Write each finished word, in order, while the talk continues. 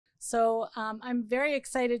So I'm very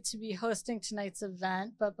excited to be hosting tonight's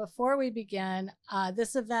event. But before we begin,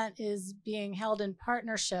 this event is being held in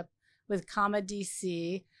partnership with Comma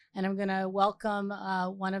DC. And I'm going to welcome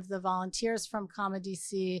one of the volunteers from Comma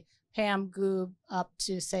DC, Pam Goob, up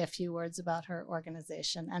to say a few words about her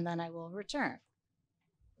organization, and then I will return.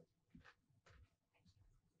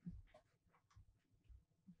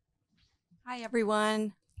 Hi,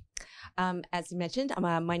 everyone. As you mentioned,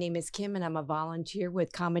 my name is Kim, and I'm a volunteer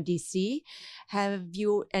with Comma DC. Have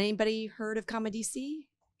anybody heard of Comma DC?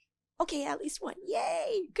 Okay, at least one.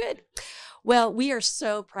 Yay, good. Well, we are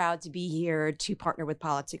so proud to be here to partner with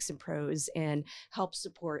Politics and Prose and help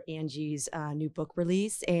support Angie's new book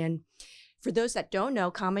release. And for those that don't know,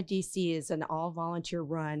 Comma DC is an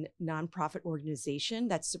all-volunteer-run nonprofit organization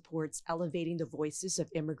that supports elevating the voices of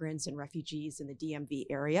immigrants and refugees in the DMV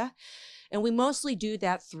area. And we mostly do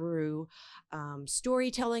that through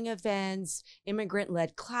storytelling events,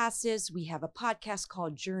 immigrant-led classes. We have a podcast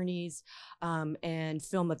called Journeys, and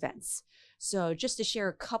film events. So just to share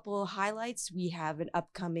a couple of highlights, we have an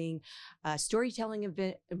upcoming storytelling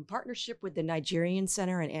event in partnership with the Nigerian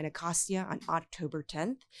Center in Anacostia on October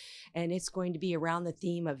 10th. And it's going to be around the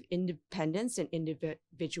theme of independence and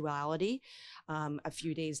individuality a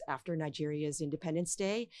few days after Nigeria's Independence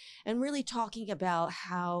Day, and really talking about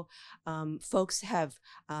how folks have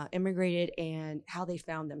immigrated and how they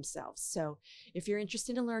found themselves. So if you're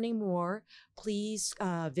interested in learning more, please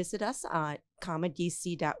visit us at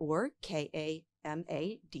commadc.org,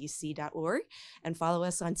 KAMADC.org, and follow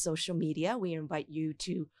us on social media. We invite you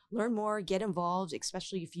to learn more, get involved,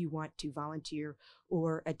 especially if you want to volunteer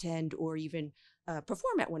or attend or even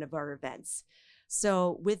perform at one of our events.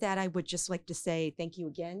 So with that, I would just like to say thank you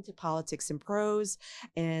again to Politics and Prose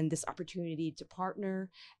and this opportunity to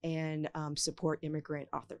partner and support immigrant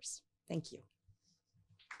authors. Thank you.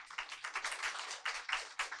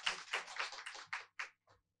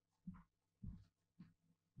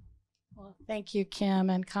 Well, thank you,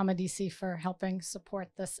 Kim and Comma DC, for helping support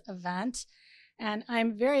this event. And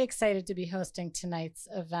I'm very excited to be hosting tonight's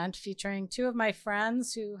event featuring two of my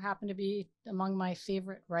friends who happen to be among my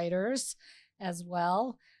favorite writers as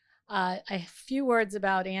well. A few words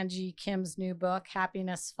about Angie Kim's new book,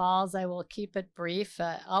 Happiness Falls. I will keep it brief.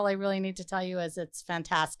 All I really need to tell you is it's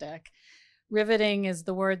fantastic. Riveting is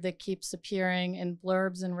the word that keeps appearing in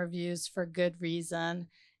blurbs and reviews for good reason.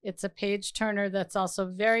 It's a page turner that's also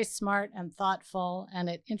very smart and thoughtful, and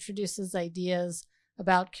it introduces ideas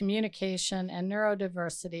about communication and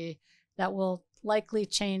neurodiversity that will likely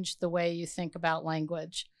change the way you think about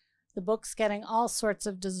language. The book's getting all sorts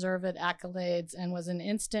of deserved accolades and was an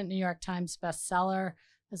instant New York Times bestseller,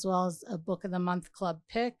 as well as a Book of the Month Club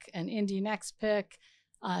pick, an Indie Next pick,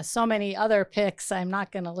 so many other picks. I'm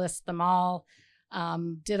not going to list them all.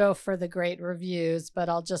 Ditto for the great reviews, but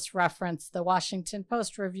I'll just reference the Washington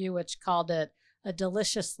Post review, which called it a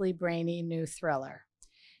deliciously brainy new thriller.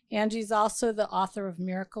 Angie's also the author of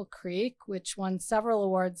Miracle Creek, which won several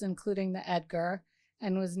awards, including the Edgar,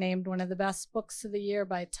 and was named one of the best books of the year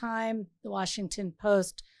by Time, the Washington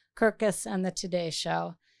Post, Kirkus, and the Today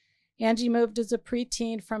Show. Angie moved as a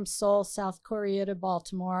preteen from Seoul, South Korea to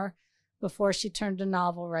Baltimore. Before she turned to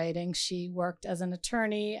novel writing, she worked as an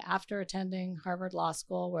attorney after attending Harvard Law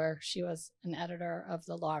School, where she was an editor of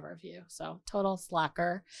the Law Review. So total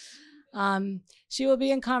slacker. She will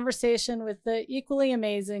be in conversation with the equally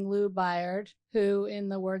amazing Lou Bayard, who, in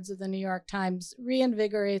the words of the New York Times,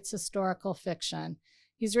 reinvigorates historical fiction.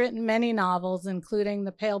 He's written many novels, including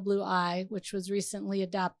The Pale Blue Eye, which was recently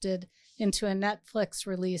adapted into a Netflix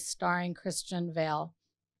release starring Christian Bale.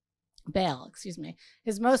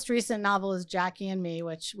 His most recent novel is Jackie and Me,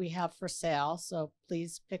 which we have for sale, so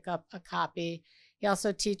please pick up a copy. He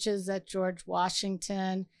also teaches at George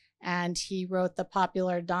Washington, and he wrote the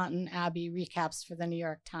popular Downton Abbey recaps for the New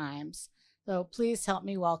York Times. So please help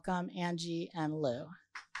me welcome Angie and Lou.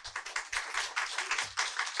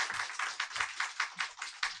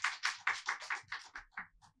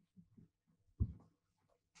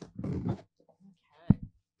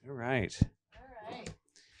 All right.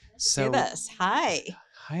 So, give us. Hi,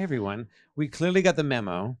 everyone. We clearly got the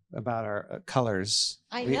memo about our colors.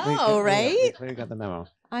 I know, right? We clearly got the memo.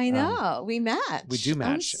 I know. We match. We do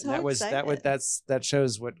match. I'm so excited. That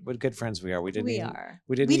shows what good friends we are. We didn't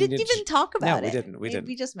even talk about it. We didn't.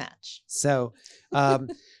 We just match. So,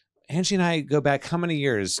 Angie and I go back how many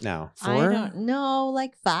years now? 4? I don't know,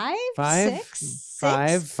 like 5? 6?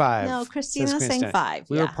 5. No, Christina's saying 5.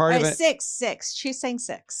 We were part of it. 6. She's saying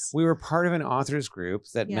 6. We were part of an authors group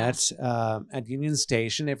that met at Union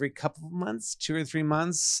Station every couple of months, 2 or 3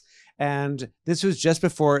 months. And this was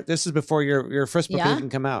before your first book Yeah. even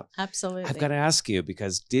come out. Absolutely. I've got to ask you,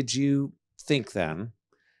 because did you think then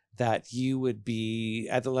that you would be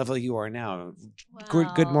at the level you are now?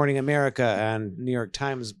 Good Morning America and New York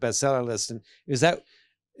Times bestseller list. And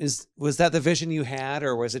was that the vision you had,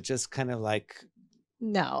 or was it just kind of like?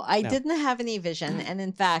 No, I No. didn't have any vision. And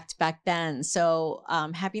in fact, back then, so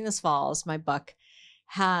Happiness Falls, my book,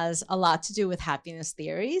 has a lot to do with happiness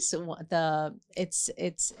theories. So it's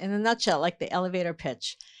in a nutshell, like the elevator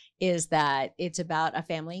pitch is that it's about a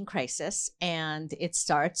family in crisis, and it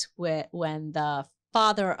starts with when the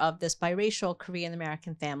father of this biracial Korean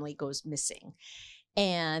American family goes missing.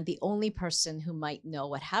 And the only person who might know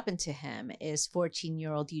what happened to him is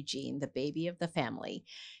 14-year-old Eugene, the baby of the family,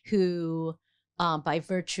 who by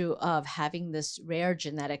virtue of having this rare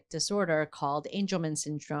genetic disorder called Angelman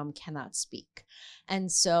syndrome, cannot speak.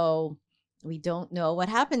 And so we don't know what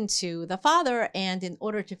happened to the father. And in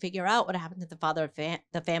order to figure out what happened to the father,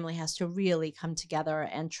 the family has to really come together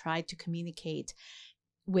and try to communicate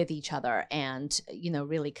with each other and,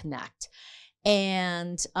 really connect.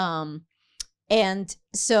 And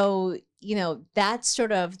so, that's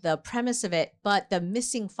sort of the premise of it. But the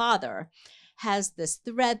missing father has this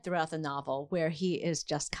thread throughout the novel where he is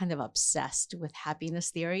just kind of obsessed with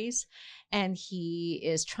happiness theories, and he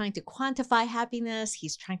is trying to quantify happiness.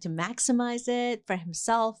 He's trying to maximize it for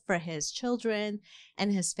himself, for his children,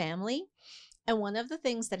 and his family. And one of the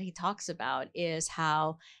things that he talks about is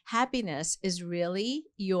how happiness is really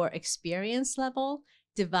your experience level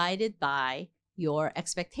divided by your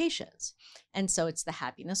expectations. And so it's the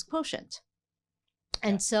happiness quotient.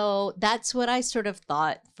 And so that's what I sort of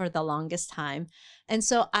thought for the longest time. And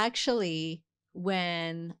so actually,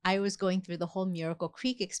 when I was going through the whole Miracle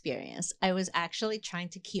Creek experience, I was actually trying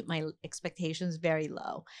to keep my expectations very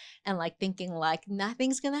low and thinking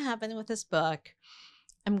nothing's going to happen with this book.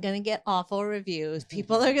 I'm going to get awful reviews.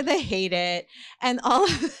 People are going to hate it and all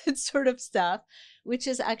of that sort of stuff, which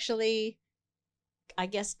is actually, I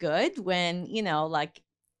guess, good when,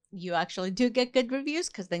 you actually do get good reviews,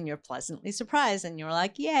 because then you're pleasantly surprised and you're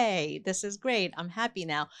like, yay, this is great. I'm happy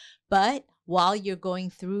now. But while you're going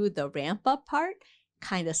through the ramp up part,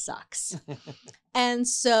 kind of sucks. And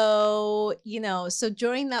so, so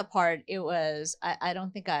during that part, it was, I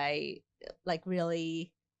don't think I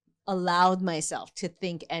really allowed myself to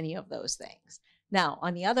think any of those things. Now,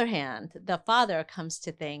 on the other hand, the father comes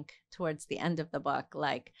to think towards the end of the book,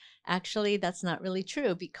 actually, that's not really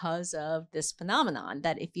true because of this phenomenon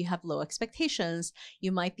that if you have low expectations,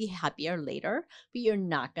 you might be happier later, but you're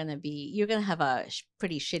going to have a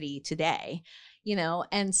pretty shitty today,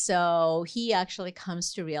 And so he actually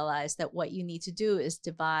comes to realize that what you need to do is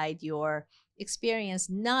divide your experience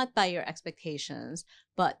not by your expectations,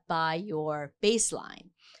 but by your baseline.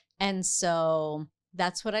 And so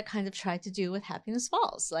that's what I kind of tried to do with Happiness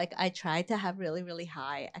Falls. I tried to have really, really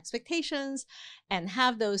high expectations and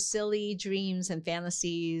have those silly dreams and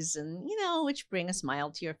fantasies and, which bring a smile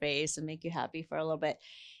to your face and make you happy for a little bit.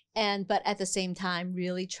 But at the same time,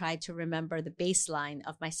 really try to remember the baseline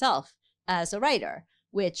of myself as a writer,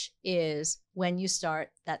 which is when you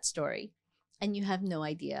start that story and you have no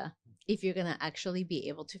idea if you're going to actually be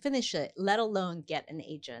able to finish it, let alone get an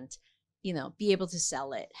agent, be able to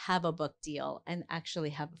sell it, have a book deal, and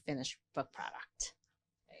actually have a finished book product.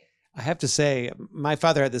 I have to say, my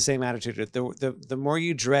father had the same attitude. The more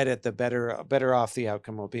you dread it, the better off the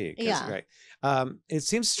outcome will be. Yeah. Right. It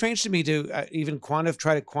seems strange to me to even try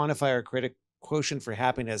to quantify our critic quotient for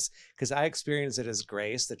happiness, because I experience it as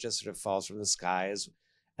grace that just sort of falls from the skies,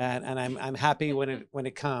 and I'm happy when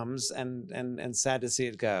it comes, and sad to see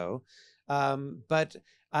it go. But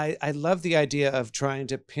I love the idea of trying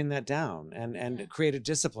to pin that down and create a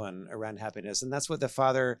discipline around happiness. And that's what the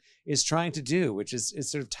father is trying to do, which is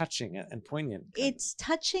sort of touching and poignant. It's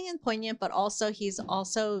touching and poignant, but also he's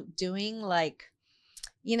also doing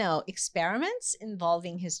experiments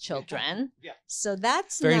involving his children. Yeah. So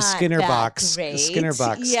that's very not Skinner that box, great. Skinner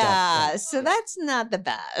box stuff. Yeah. So that's not the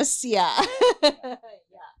best. Yeah.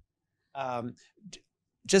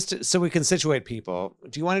 Just so we can situate people,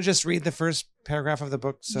 do you want to just read the first paragraph of the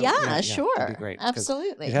book? So, yeah, sure. That'd be great.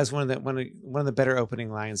 Absolutely. It has one of the better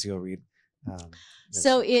opening lines you'll read.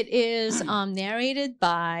 So it is narrated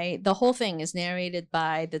by, the whole thing is narrated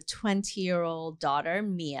by the 20-year-old daughter,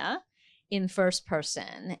 Mia, in first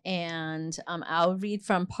person. And I'll read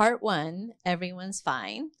from part 1, Everyone's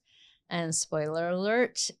Fine. And spoiler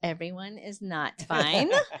alert, everyone is not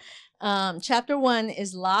fine. Chapter 1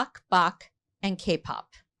 is Lock, Bach, and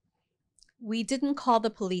K-pop. We didn't call the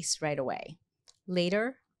police right away.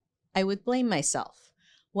 Later, I would blame myself.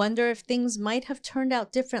 Wonder if things might have turned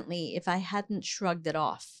out differently if I hadn't shrugged it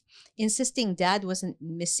off. Insisting Dad wasn't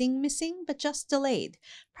missing, but just delayed.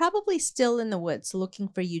 Probably still in the woods looking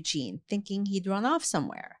for Eugene, thinking he'd run off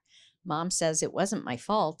somewhere. Mom says it wasn't my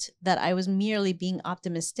fault, that I was merely being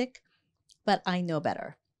optimistic, but I know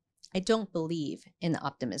better. I don't believe in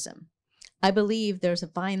optimism. I believe there's a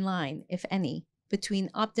fine line, if any, between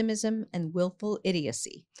optimism and willful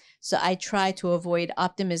idiocy. So I try to avoid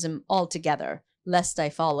optimism altogether, lest I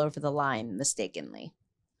fall over the line mistakenly.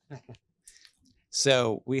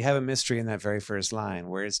 So we have a mystery in that very first line.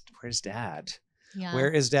 Where's Dad? Yeah. Where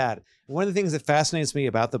is Dad? One of the things that fascinates me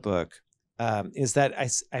about the book is that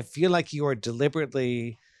I feel like you are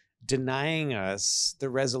deliberately denying us the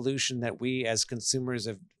resolution that we as consumers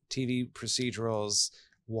of TV procedurals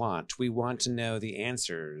want. We want to know the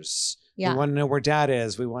answers. Yeah. We want to know where Dad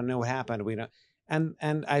is. We want to know what happened. We know,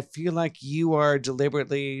 and I feel like you are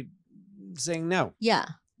deliberately saying no. Yeah.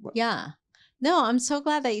 Yeah. No, I'm so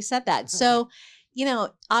glad that you said that. So,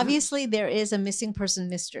 obviously there is a missing person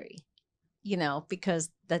mystery, because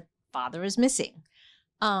the father is missing.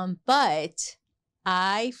 But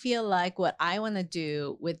I feel like what I want to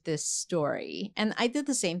do with this story, and I did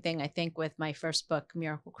the same thing, I think, with my first book,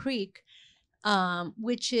 Miracle Creek,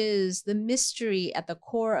 which is the mystery at the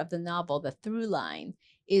core of the novel, the through line,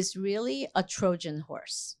 is really a Trojan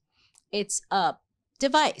horse. It's a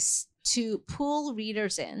device to pull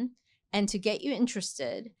readers in and to get you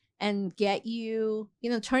interested and get you,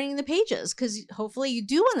 turning the pages, because hopefully you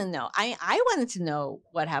do want to know. I wanted to know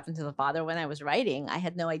what happened to the father when I was writing. I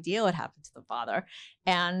had no idea what happened to the father.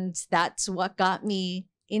 And that's what got me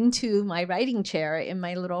into my writing chair in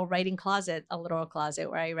my little writing closet, a literal closet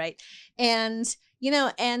where I write. And,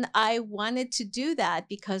 and I wanted to do that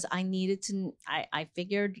because I needed to, I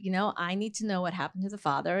figured, I need to know what happened to the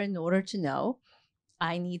father. In order to know,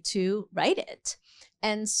 I need to write it.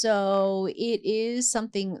 And so it is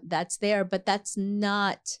something that's there, but that's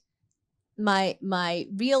not my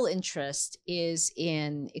real interest is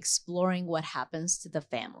in exploring what happens to the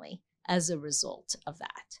family as a result of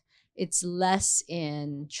that. It's less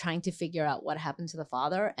in trying to figure out what happened to the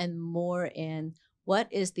father and more in what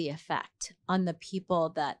is the effect on the people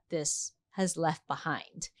that this has left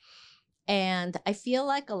behind. And I feel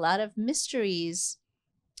like a lot of mysteries,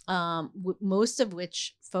 most of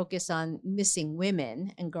which focus on missing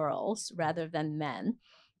women and girls rather than men,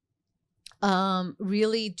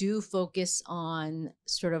 really do focus on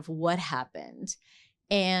sort of what happened.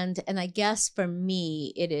 And I guess for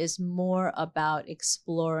me, it is more about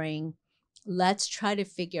exploring, let's try to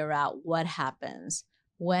figure out what happens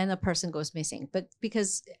when a person goes missing. But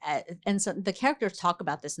because, and so the characters talk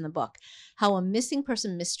about this in the book, how a missing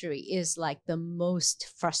person mystery is like the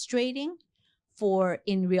most frustrating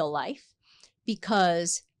in real life,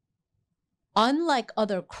 because unlike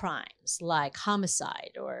other crimes like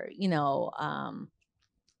homicide or,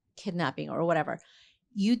 kidnapping or whatever,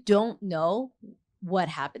 you don't know what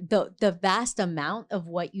happened. The vast amount of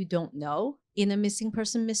what you don't know in a missing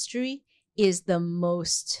person mystery is the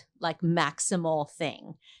most maximal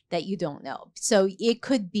thing that you don't know. So it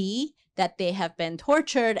could be that they have been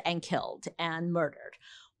tortured and killed and murdered.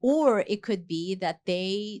 Or it could be that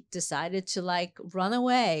they decided to run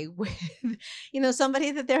away with, somebody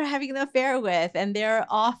that they're having an affair with, and they're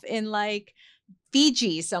off in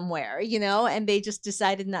Fiji somewhere, and they just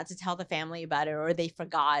decided not to tell the family about it, or they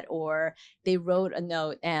forgot, or they wrote a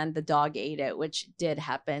note and the dog ate it, which did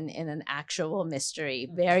happen in an actual mystery,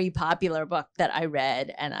 very popular book that I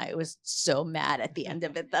read. And I was so mad at the end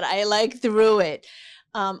of it that I threw it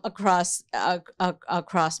across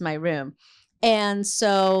my room. And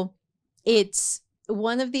so it's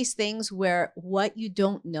one of these things where what you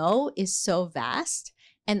don't know is so vast.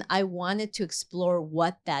 And I wanted to explore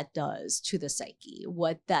what that does to the psyche,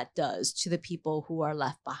 what that does to the people who are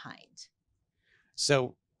left behind.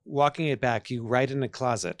 So walking it back, you write in a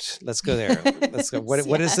closet. Let's go there. Let's go.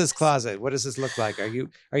 What is this closet? What does this look like? Are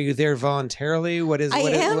you there voluntarily? I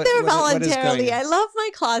am there voluntarily. I love my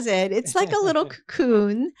closet. It's like a little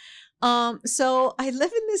cocoon. So I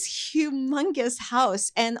live in this humongous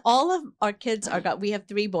house, and all of our kids are gone. We have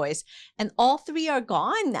 3 boys, and all 3 are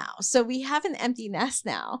gone now. So we have an empty nest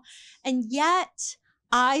now. And yet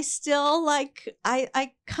I still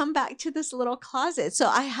I come back to this little closet. So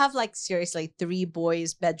I have seriously 3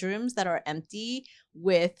 boys' bedrooms that are empty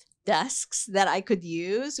with desks that I could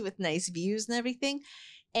use with nice views and everything.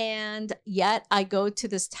 And yet I go to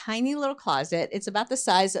this tiny little closet. It's about the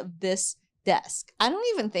size of this desk. I don't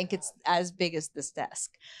even think it's as big as this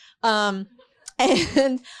desk.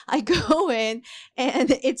 And I go in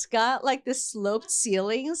and it's got like this sloped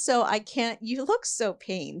ceiling. So I can't, you look so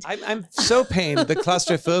pained. I'm so pained. The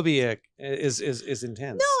claustrophobia is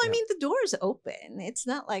intense. No, I Yeah. mean, the door is open. It's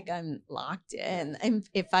not like I'm locked in. And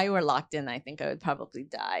if I were locked in, I think I would probably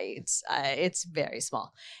die. It's very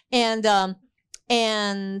small. And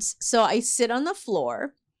so I sit on the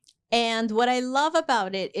floor. And what I love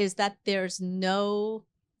about it is that there's no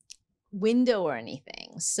window or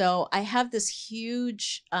anything. So I have this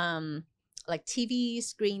huge like TV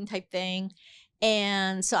screen type thing.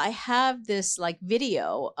 And so I have this like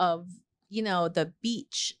video of, you know, the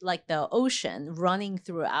beach, like the ocean running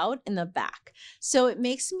throughout in the back. So it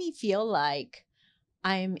makes me feel like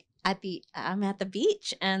I'm at the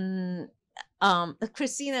beach. And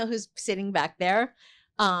Christina, who's sitting back there,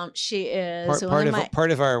 she is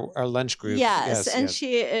part of our lunch group. Yes, and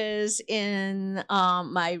she is in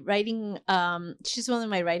my writing. She's one of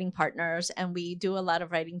my writing partners, and we do a lot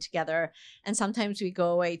of writing together. And sometimes we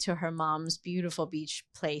go away to her mom's beautiful beach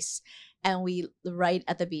place, and we write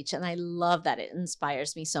at the beach. And I love that; it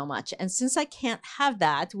inspires me so much. And since I can't have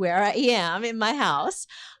that where I am in my house,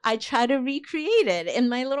 I try to recreate it in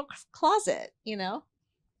my little closet. You know.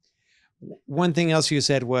 One thing else you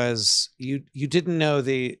said was you didn't know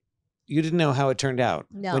how it turned out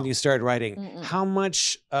when you started writing. Mm-mm. How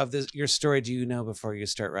much of your story do you know before you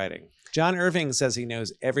start writing? John Irving says he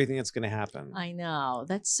knows everything that's going to happen. I know.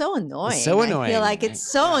 That's so annoying. It's so I annoying. feel like it's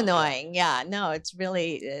so annoying. Yeah. No, it's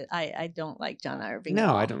really, I don't like John Irving. No, at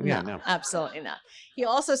all. I don't. Yeah, no. Absolutely not. He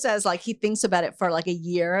also says like he thinks about it for like a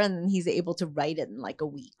year and he's able to write it in like a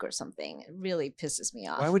week or something. It really pisses me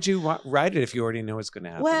off. Why would you write it if you already know it's going to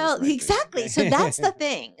happen? Well, That's my exactly. thing. So that's the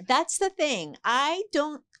thing. That's the thing.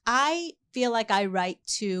 I feel like I write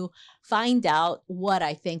to find out what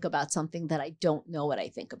I think about something that I don't know what I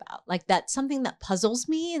think about. Like that's something that puzzles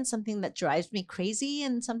me and something that drives me crazy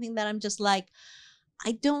and something that I'm just like,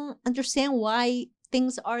 I don't understand why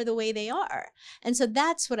things are the way they are. And so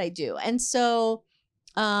that's what I do. And so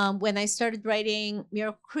when I started writing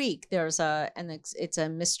Miracle Creek, there's it's a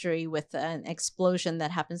mystery with an explosion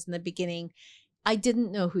that happens in the beginning. I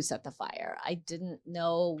didn't know who set the fire. I didn't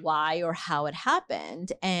know why or how it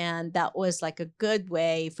happened. And that was like a good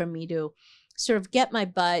way for me to sort of get my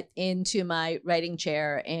butt into my writing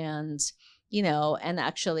chair and, you know, and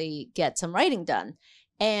actually get some writing done.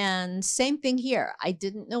 And same thing here. I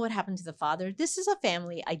didn't know what happened to the father. This is a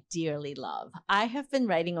family I dearly love. I have been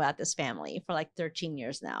writing about this family for like 13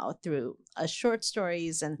 years now through short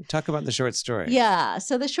stories. And Talk about the short story. yeah.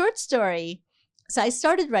 So the short story, so I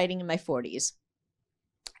started writing in my 40s.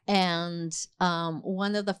 And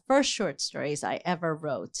one of the first short stories I ever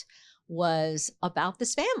wrote was about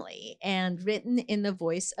this family and written in the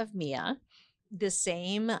voice of Mia, the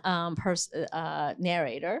same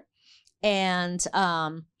narrator. And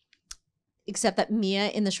except that Mia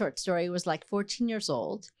in the short story was like 14 years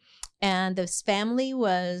old. And this family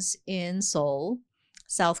was in Seoul,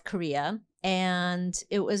 South Korea. And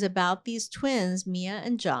it was about these twins, Mia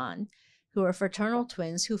and John, who are fraternal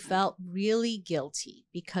twins who felt really guilty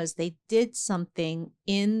because they did something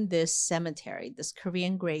in this cemetery, this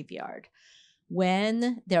Korean graveyard,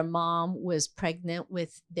 when their mom was pregnant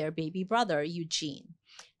with their baby brother, Eugene.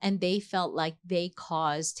 And they felt like they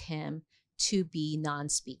caused him to be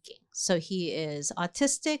non-speaking. So he is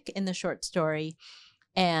autistic in the short story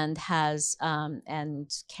and has and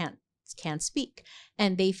can't speak.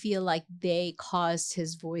 And they feel like they caused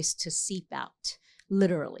his voice to seep out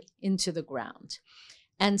literally into the ground.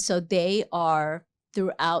 And so they are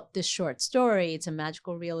throughout the short story, it's a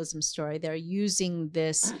magical realism story. They're using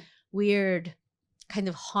this weird kind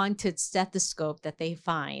of haunted stethoscope that they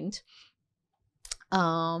find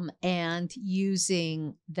and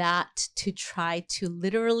using that to try to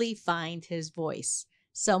literally find his voice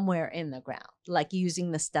somewhere in the ground, like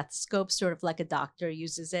using the stethoscope, sort of like a doctor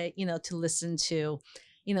uses it, you know, to listen to,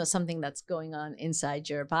 you know, something that's going on inside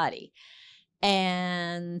your body.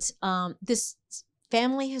 And this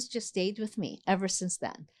family has just stayed with me ever since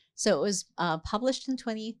then. So it was published in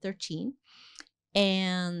 2013.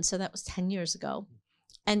 And so that was 10 years ago.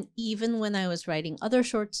 And even when I was writing other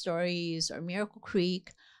short stories or Miracle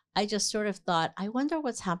Creek, I just sort of thought, I wonder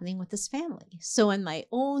what's happening with this family. So when my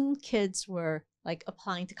own kids were like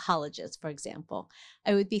applying to colleges, for example,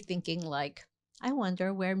 I would be thinking like, I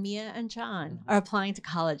wonder where Mia and John are applying to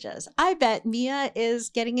colleges. I bet Mia is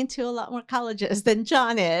getting into a lot more colleges than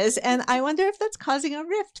John is. And I wonder if that's causing a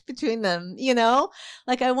rift between them, you know?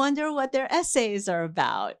 Like, I wonder what their essays are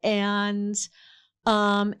about. And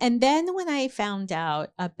then when I found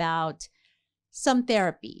out about some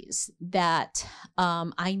therapies that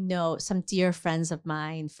I know some dear friends of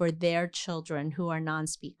mine for their children who are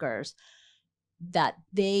non-speakers that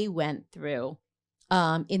they went through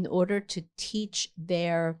in order to teach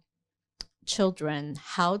their children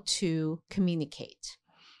how to communicate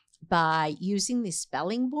by using these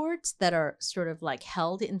spelling boards that are sort of like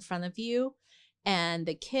held in front of you. And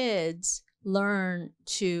the kids learn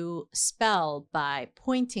to spell by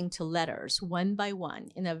pointing to letters one by one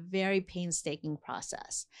in a very painstaking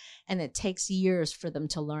process. And it takes years for them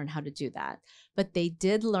to learn how to do that. But they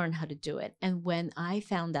did learn how to do it. And when I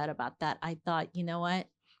found out about that, I thought, you know what?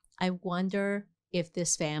 I wonder if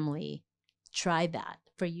this family tried that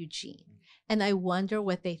for Eugene. And I wonder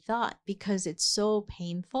what they thought, because it's so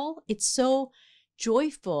painful. It's so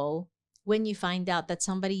joyful when you find out that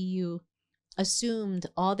somebody you assumed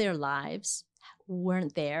all their lives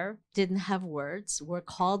weren't there, didn't have words, were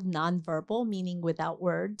called nonverbal, meaning without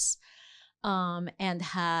words, and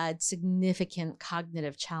had significant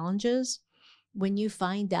cognitive challenges. When you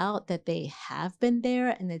find out that they have been there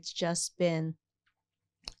and it's just been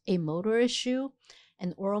a motor issue,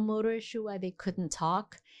 an oral motor issue why they couldn't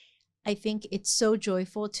talk, I think it's so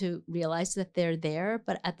joyful to realize that they're there,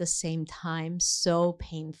 but at the same time, so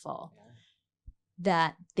painful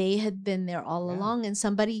that they had been there all along, and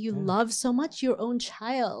somebody you love so much, your own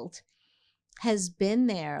child, has been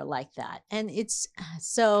there like that. And it's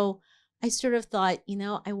so I sort of thought, you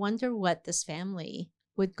know, I wonder what this family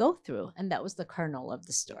would go through. And that was the kernel of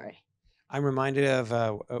the story. I'm reminded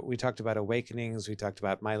of, we talked about awakenings, we talked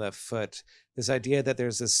about My Left Foot, this idea that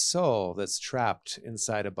there's this soul that's trapped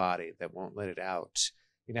inside a body that won't let it out,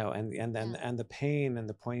 you know, and the pain and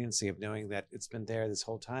the poignancy of knowing that it's been there this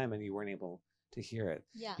whole time and you weren't able to hear it.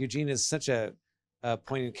 Yeah. Eugene is such a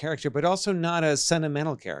poignant character, but also not a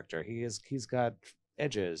sentimental character. He's got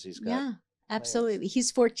edges. He's got Yeah, absolutely.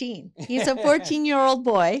 He's 14. He's a 14-year-old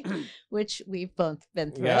boy, which we've both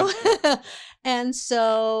been through. Yeah. And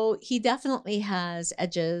so he definitely has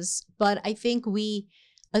edges, but I think we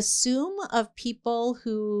assume of people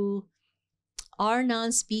who are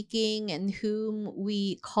non-speaking and whom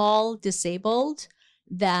we call disabled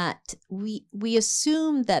that we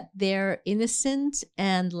assume that they're innocent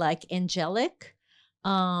and like angelic.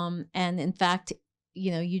 And in fact,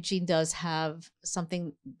 you know, Eugene does have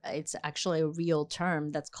something, it's actually a real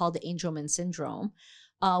term that's called Angelman syndrome,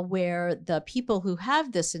 where the people who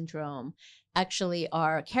have this syndrome actually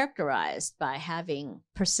are characterized by having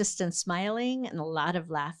persistent smiling and a lot of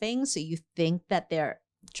laughing. So you think that they're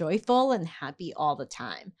joyful and happy all the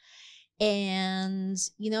time. And,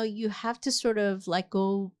 you know, you have to sort of like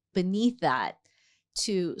go beneath that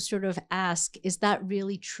to sort of ask, is that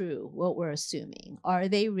really true, what we're assuming? Are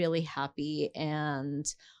they really happy? And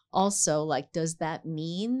also, like, does that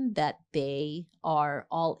mean that they are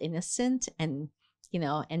all innocent and, you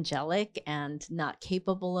know, angelic and not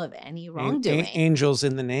capable of any wrongdoing? Angels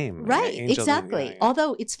in the name. Right, Angels exactly. yeah.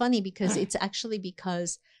 Although it's funny because it's actually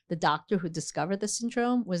because the doctor who discovered the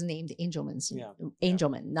syndrome was named Angelman,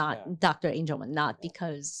 not Dr. Angelman, not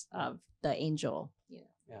because of the angel. You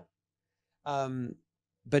know. Yeah.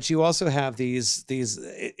 But you also have these.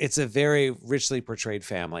 It's a very richly portrayed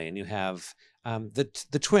family, and you have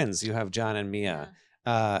the twins. You have John and Mia.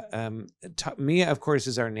 Mia, of course,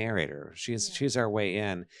 is our narrator. She's our way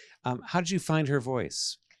in. How did you find her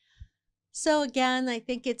voice? So again, I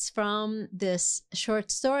think it's from this short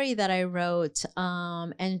story that I wrote,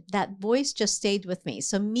 and that voice just stayed with me.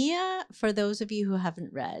 So Mia, for those of you who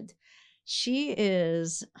haven't read,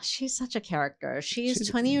 she's such a character. She's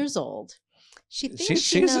 20 years old. She thinks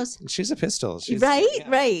she knows. She's a pistol.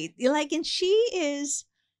 Right. Like, and she is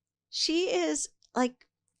like.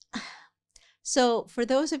 So for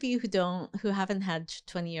those of you who haven't had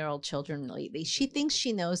 20-year-old children lately, she thinks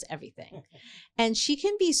she knows everything. And she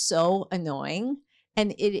can be so annoying,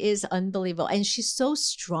 and it is unbelievable. And she's so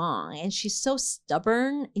strong and she's so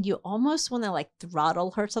stubborn. You almost want to like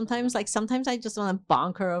throttle her sometimes. Like sometimes I just want to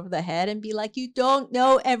bonk her over the head and be like, you don't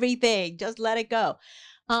know everything. Just let it go.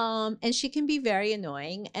 And she can be very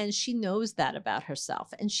annoying, and she knows that about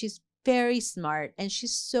herself. And she's very smart, and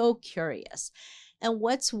she's so curious. And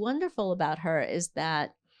what's wonderful about her is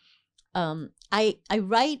that I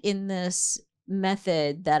write in this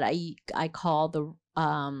method that I call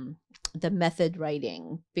the method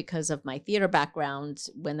writing because of my theater background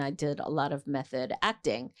when I did a lot of method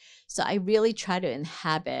acting. So I really try to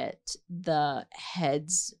inhabit the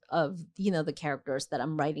heads of, you know, the characters that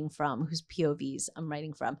I'm writing from, whose POVs I'm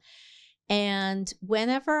writing from. And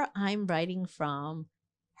whenever I'm writing from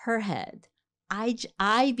her head,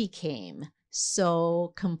 I became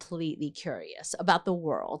so completely curious about the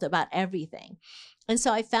world, about everything. And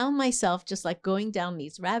so I found myself just like going down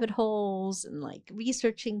these rabbit holes and like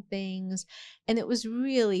researching things. And it was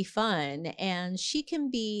really fun. And she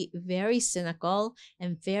can be very cynical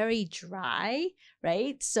and very dry,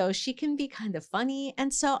 right? So she can be kind of funny.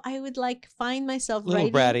 And so I would like find myself A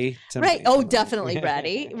little writing. bratty. Right. Oh, definitely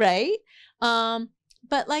bratty. Right.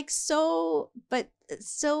 But like so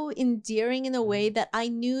endearing in a way that I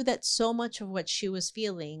knew that so much of what she was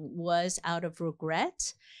feeling was out of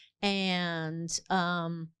regret. And I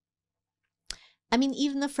mean,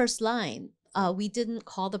 even the first line, we didn't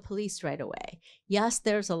call the police right away. Yes,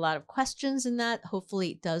 there's a lot of questions in that.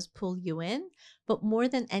 Hopefully it does pull you in. But more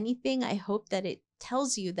than anything, I hope that it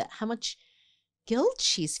tells you that how much guilt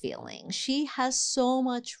she's feeling. She has so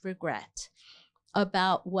much regret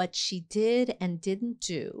about what she did and didn't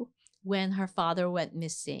do when her father went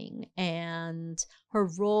missing, and her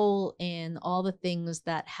role in all the things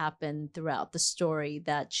that happened throughout the story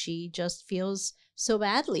that she just feels so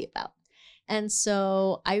badly about. And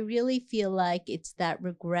so I really feel like it's that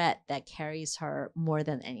regret that carries her more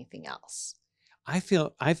than anything else. I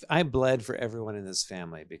feel I bled for everyone in this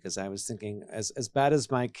family, because I was thinking, as bad as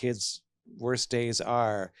my kids' worst days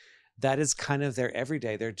are, that is kind of their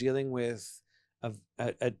everyday. They're dealing with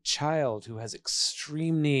a child who has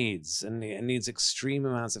extreme needs and needs extreme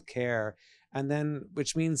amounts of care, and then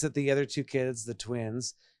which means that the other two kids, the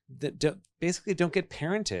twins, that basically don't get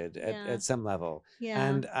parented at some level. Yeah.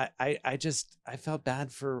 And I felt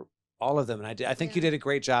bad for all of them, and I think you Yeah. did a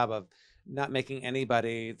great job of not making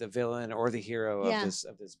anybody the villain or the hero Yeah.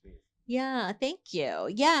 of this piece. Yeah, thank you.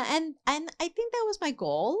 Yeah, and I think that was my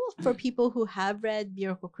goal for people who have read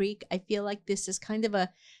Miracle Creek. I feel like this is kind of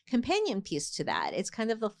a companion piece to that. It's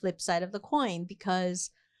kind of the flip side of the coin, because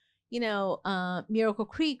Miracle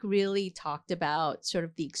Creek really talked about sort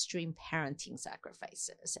of the extreme parenting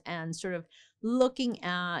sacrifices and sort of looking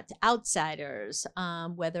at outsiders,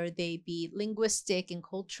 whether they be linguistic and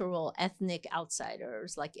cultural, ethnic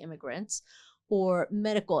outsiders like immigrants, or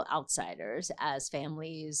medical outsiders as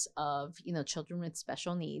families of children with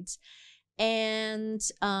special needs. And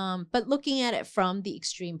but looking at it from the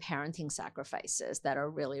extreme parenting sacrifices that are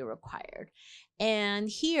really required. And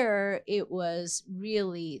here it was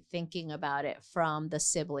really thinking about it from the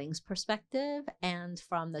sibling's perspective and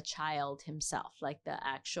from the child himself, like the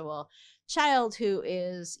actual child who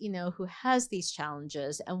is who has these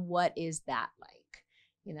challenges, and what is that like.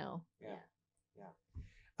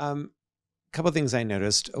 Couple of things I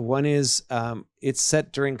noticed. One is it's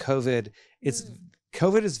set during COVID.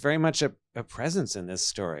 COVID is very much a presence in this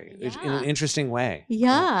story in an interesting way.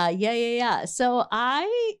 Yeah. So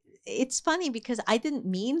it's funny because I didn't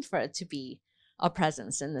mean for it to be a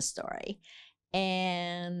presence in the story.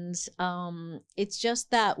 And it's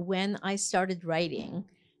just that when I started writing,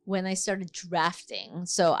 when I started drafting,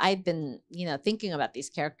 so I've been, thinking about these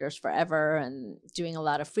characters forever and doing a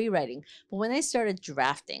lot of free writing. But when I started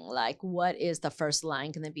drafting, like, what is the first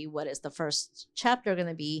line going to be? What is the first chapter going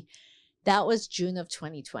to be? That was June of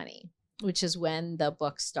 2020, which is when the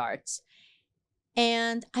book starts.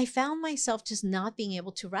 And I found myself just not being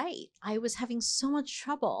able to write. I was having so much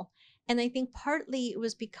trouble. And I think partly it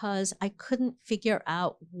was because I couldn't figure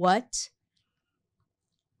out what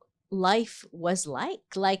life was like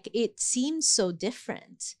it seemed so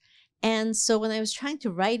different. And so when I was trying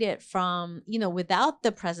to write it from without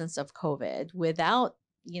the presence of COVID, without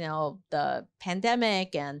the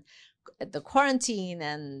pandemic and the quarantine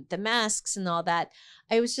and the masks and all that,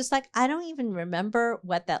 I was just like, I don't even remember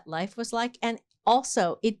what that life was like. And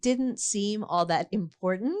also it didn't seem all that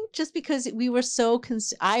important, just because we were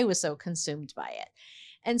I was so consumed by it.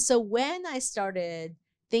 And so when I started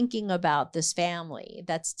thinking about this family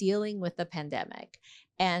that's dealing with the pandemic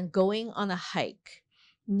and going on a hike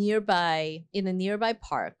in a nearby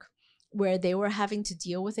park, where they were having to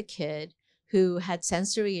deal with a kid who had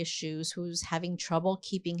sensory issues, who's having trouble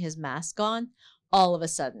keeping his mask on, all of a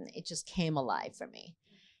sudden it just came alive for me.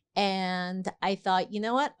 And I thought, you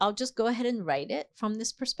know what, I'll just go ahead and write it from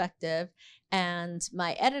this perspective. And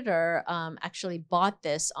my editor actually bought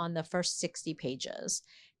this on the first 60 pages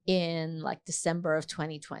in like December of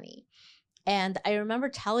 2020. And I remember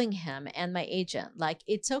telling him and my agent, like,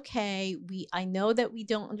 it's okay. I know that we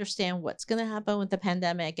don't understand what's going to happen with the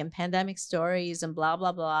pandemic and pandemic stories and blah,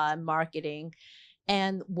 blah, blah, and marketing.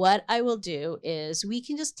 And what I will do is we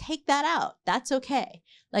can just take that out. That's okay.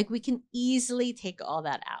 Like, we can easily take all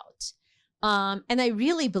that out. And I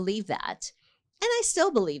really believe that. And I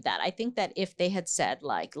still believe that. I think that if they had said,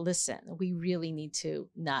 like, listen, we really need to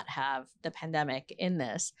not have the pandemic in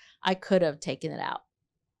this, I could have taken it out.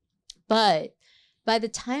 But by the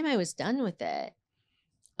time I was done with it,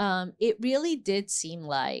 it really did seem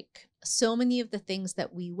like so many of the things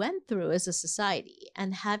that we went through as a society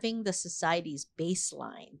and having the society's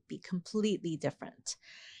baseline be completely different.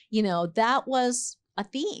 That was a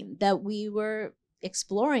theme that we were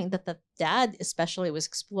exploring, that the dad especially was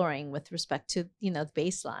exploring with respect to, the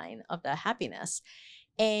baseline of the happiness.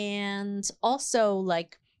 And also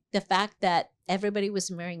like the fact that everybody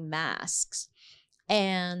was wearing masks.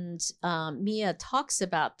 And Mia talks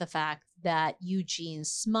about the fact that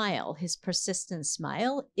Eugene's smile, his persistent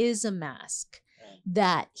smile, is a mask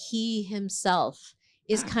that he himself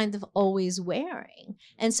is kind of always wearing.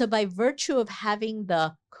 And so by virtue of having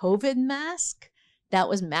the COVID mask that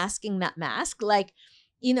was masking that mask, like,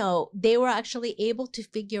 they were actually able to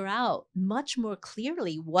figure out much more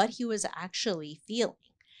clearly what he was actually feeling.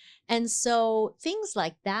 And so things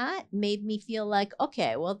like that made me feel like,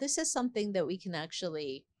 okay, well, this is something that we can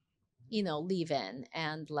actually, leave in.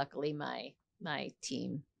 And luckily my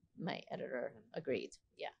team, my editor agreed.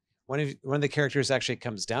 Yeah. One of the characters actually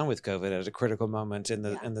comes down with COVID at a critical moment in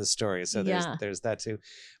the story. So there's that too.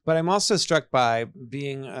 But I'm also struck by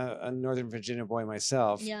being a Northern Virginia boy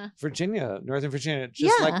myself. Yeah. Northern Virginia,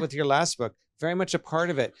 just like with your last book, very much a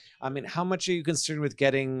part of it. I mean, how much are you concerned with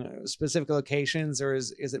getting specific locations, or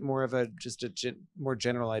is it more of just a more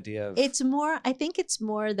general idea of? I think it's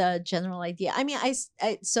more the general idea. I mean,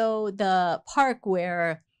 so the park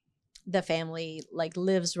where the family like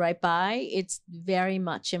lives right by, it's very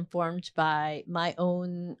much informed by my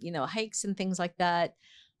own, hikes and things like that,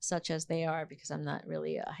 such as they are, because I'm not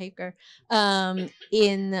really a hiker,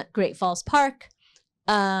 in Great Falls Park.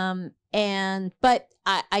 But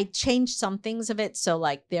I changed some things of it. So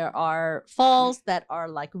like there are falls that are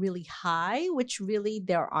like really high, which really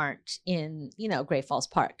there aren't in, Great Falls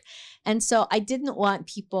Park. And so I didn't want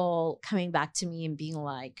people coming back to me and being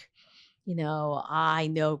like, I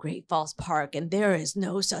know Great Falls Park and there is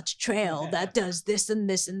no such trail that does this and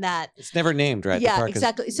this and that. It's never named, right? Yeah,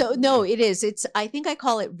 exactly. So no, it is. I think I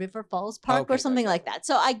call it River Falls Park or something like that.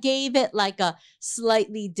 So I gave it like a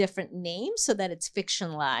slightly different name so that it's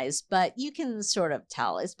fictionalized, but you can sort of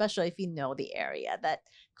tell, especially if you know the area, that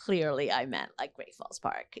clearly I meant like Great Falls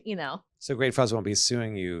Park, So Great Falls won't be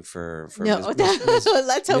suing you for no,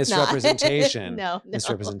 let's hope misrepresentation. No.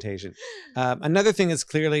 Misrepresentation. Another thing that's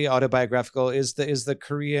clearly autobiographical is the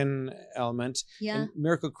Korean element. Yeah. In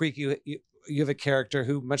Miracle Creek, you have a character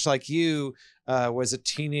who, much like you, was a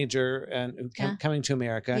teenager and who came coming to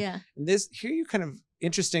America. Yeah. And here you kind of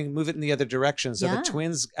interesting, move it in the other direction. So the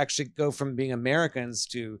twins actually go from being Americans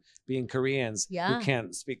to being Koreans who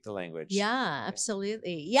can't speak the language. Yeah,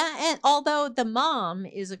 absolutely. Yeah. And although the mom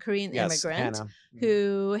is a Korean immigrant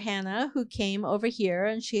Hannah, who came over here,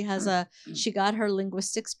 and she got her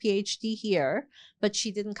linguistics PhD here, but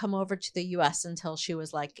she didn't come over to the US until she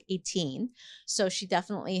was like 18. So she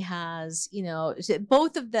definitely has,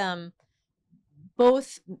 both of them,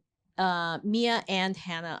 Mia and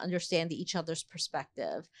Hannah understand each other's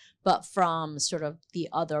perspective, but from sort of the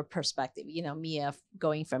other perspective, Mia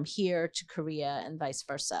going from here to Korea and vice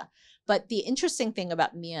versa. But the interesting thing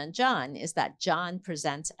about Mia and John is that John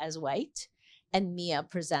presents as white and Mia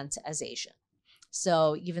presents as Asian.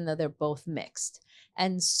 So even though they're both mixed,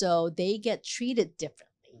 and so they get treated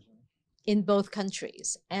differently in both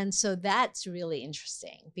countries. And so that's really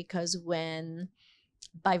interesting, because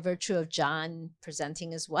by virtue of John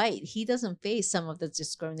presenting as white, he doesn't face some of the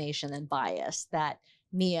discrimination and bias that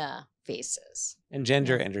Mia faces. And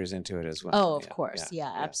gender enters into it as well. Oh, of course.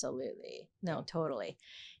 Yeah, absolutely. No, totally.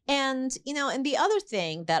 And, and the other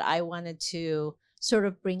thing that I wanted to sort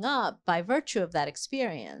of bring up by virtue of that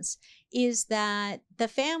experience is that the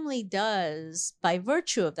family does, by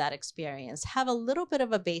virtue of that experience, have a little bit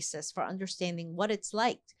of a basis for understanding what it's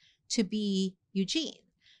like to be Eugene.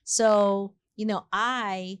 So,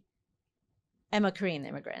 I am a Korean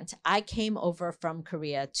immigrant. I came over from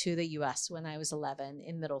Korea to the US when I was 11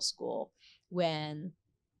 in middle school, when,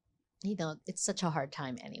 it's such a hard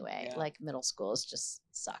time anyway. Yeah. Like middle school just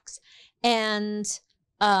sucks. And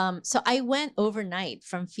so I went overnight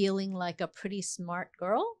from feeling like a pretty smart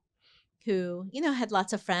girl who, had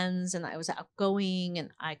lots of friends, and I was outgoing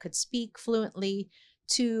and I could speak fluently,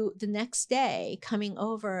 to the next day coming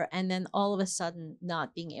over and then all of a sudden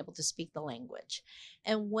not being able to speak the language.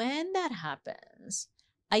 And when that happens,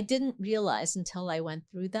 I didn't realize until I went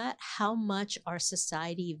through that how much our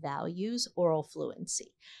society values oral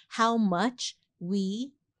fluency, how much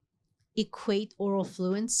we equate oral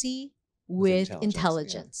fluency with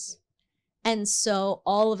intelligence. Yeah. And so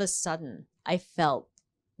all of a sudden I felt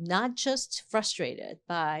not just frustrated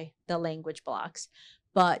by the language blocks,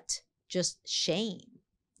 but just shame.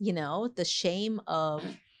 the shame of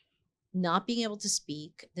not being able to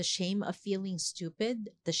speak, the shame of feeling stupid,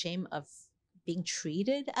 the shame of being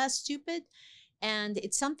treated as stupid. And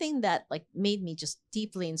it's something that like made me just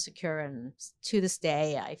deeply insecure. And to this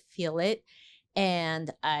day, I feel it.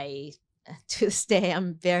 And to this day,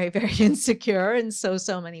 I'm very, very insecure in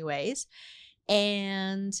so many ways.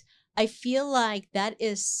 And I feel like that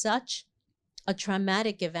is such a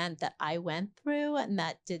traumatic event that I went through and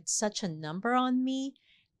that did such a number on me.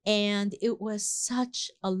 And it was such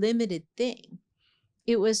a limited thing.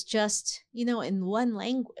 It was just, in one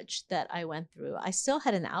language that I went through. I still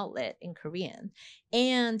had an outlet in Korean,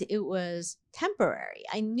 and it was temporary.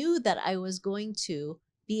 I knew that I was going to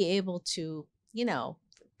be able to,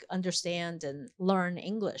 understand and learn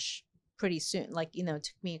English pretty soon. Like, it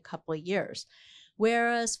took me a couple of years.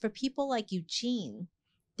 Whereas for people like Eugene,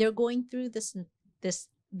 they're going through this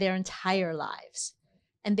their entire lives,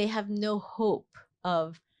 and they have no hope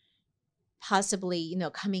of possibly,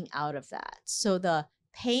 coming out of that. So the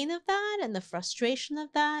pain of that and the frustration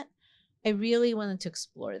of that, I really wanted to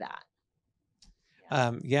explore that.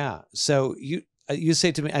 Yeah. So you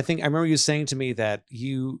say to me, I think I remember you saying to me that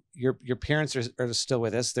your parents are still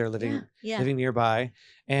with us. They're living nearby,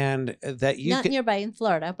 and that you not nearby in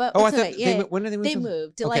Florida, but I thought when did they move? They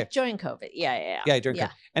moved like during COVID. Yeah, during COVID.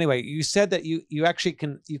 Anyway, you said that you actually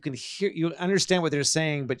can hear, you understand what they're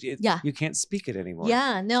saying, but you can't speak it anymore.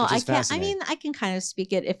 Yeah, no, I can't. I mean, I can kind of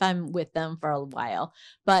speak it if I'm with them for a while,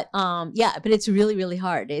 but but it's really, really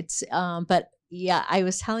hard. It's but yeah, I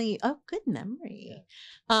was telling you. Oh, good memory.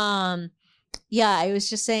 I was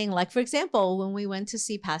just saying, like, for example, when we went to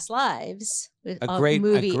see Past Lives, a great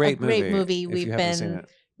movie. We've been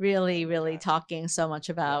really, really talking so much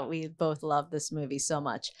about. We both love this movie so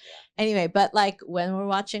much. Anyway, but like when we're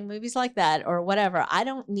watching movies like that or whatever, I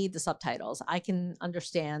don't need the subtitles. I can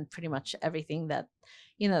understand pretty much everything that,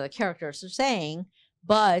 the characters are saying.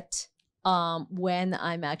 But when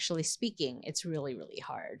I'm actually speaking, it's really, really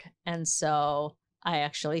hard. And so I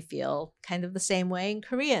actually feel kind of the same way in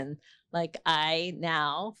Korean. Like I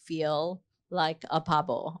now feel like a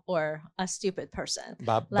pabo or a stupid person.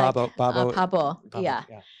 Pabo. Yeah.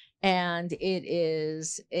 And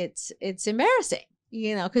it's embarrassing,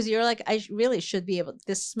 because you're like, I really should be able,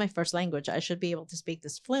 this is my first language. I should be able to speak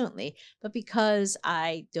this fluently. But because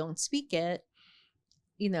I don't speak it,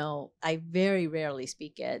 I very rarely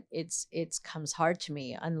speak it. It comes hard to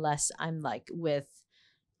me unless I'm like with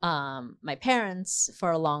my parents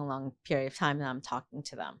for a long, long period of time and I'm talking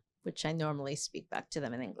to them, which I normally speak back to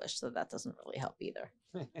them in English. So that doesn't really help either.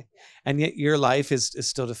 And yet your life is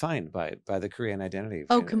still defined by the Korean identity.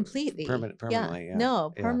 Oh, completely. Permanently. Yeah.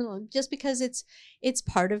 No, permanently. Just because it's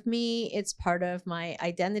part of me. It's part of my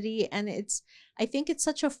identity. And I think it's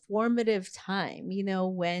such a formative time,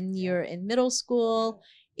 when you're in middle school,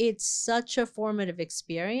 it's such a formative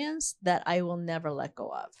experience that I will never let go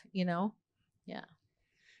of, Yeah.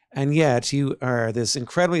 And yet you are this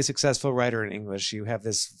incredibly successful writer in English. You have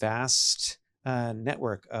this vast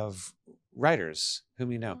network of writers whom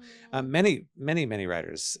you know, many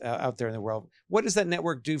writers out there in the world. What does that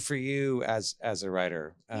network do for you as a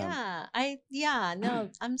writer? I'm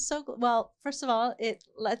so well. First of all, it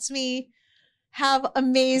lets me have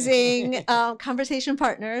amazing conversation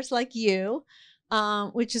partners like you,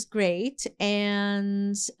 which is great.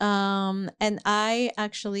 And I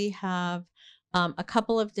actually have a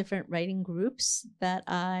couple of different writing groups that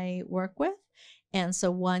I work with. And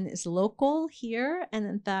so one is local here. And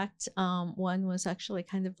in fact, one was actually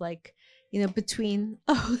kind of like, between,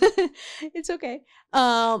 it's okay.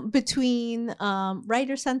 Between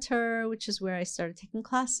Writer Center, which is where I started taking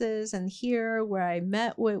classes, and here where I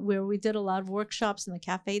met, where we did a lot of workshops in the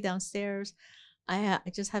cafe downstairs. I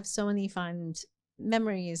just have so many fond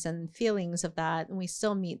memories and feelings of that. And we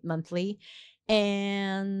still meet monthly.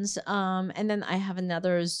 And then I have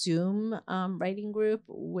another Zoom writing group,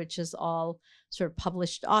 which is all sort of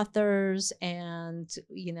published authors, and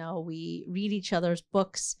we read each other's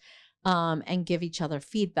books and give each other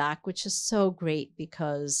feedback, which is so great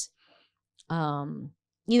because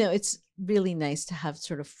it's really nice to have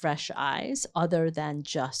sort of fresh eyes other than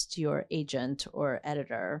just your agent or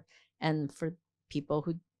editor, and for people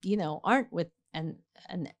who aren't with an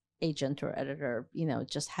agent or editor,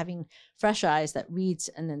 just having fresh eyes that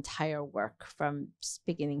reads an entire work from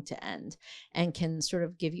beginning to end and can sort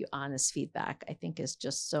of give you honest feedback, I think is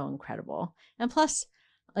just so incredible. And plus,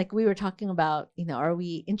 like we were talking about, are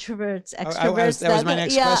we introverts, extroverts? That was my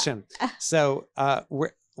next question. So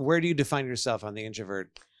where do you define yourself on the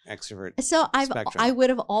introvert extrovert spectrum? I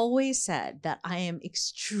would have always said that I am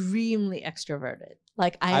extremely extroverted.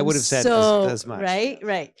 Like I would have said as much.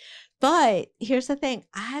 Right. But here's the thing,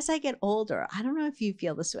 as I get older, I don't know if you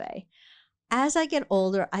feel this way. As I get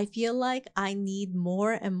older, I feel like I need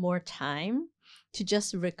more and more time to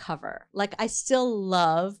just recover. Like I still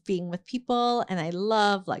love being with people and I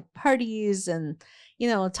love like parties and, you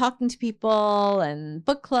know, talking to people and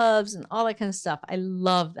book clubs and all that kind of stuff. I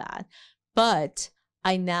love that. But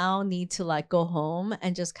I now need to like go home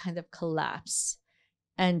and just kind of collapse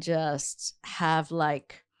and just have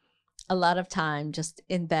like a lot of time just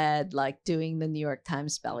in bed, like doing the New York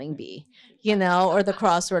Times spelling bee, you know, or the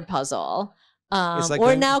crossword puzzle. Like or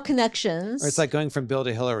going, now connections. Or it's like going from Bill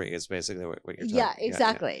to Hillary is basically what you're talking Yeah,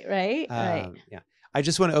 exactly. Yeah. Right. Right. Yeah. I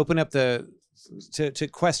just want to open up to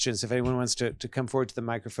questions. If anyone wants to come forward to the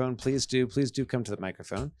microphone, please do come to the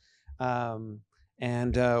microphone.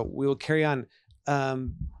 And we will carry on. While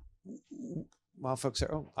folks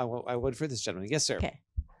are, I would for this gentleman. Yes, sir. Okay.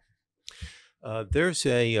 There's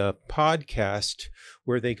a podcast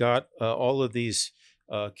where they got all of these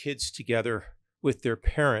kids together with their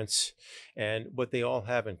parents, and what they all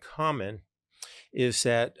have in common is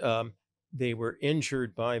that they were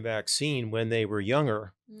injured by vaccine when they were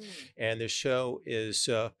younger. And the show is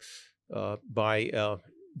by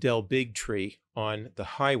Del Bigtree on the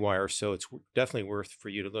High Wire, so it's definitely worth for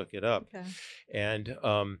you to look it up. Okay. And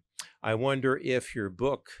I wonder if your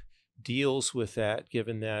book deals with that,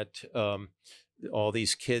 given that all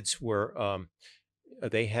these kids were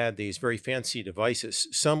they had these very fancy devices.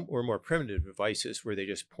 Some were more primitive devices where they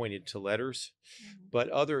just pointed to letters, but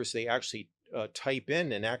others they actually type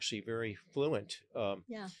in and actually very fluent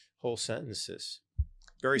whole sentences.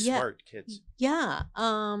 Very smart kids. Yeah.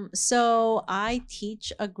 So I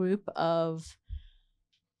teach a group of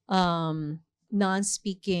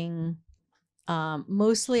non-speaking,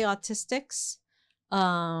 mostly autistics,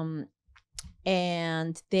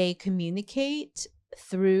 and they communicate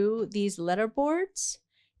through these letter boards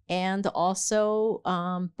and also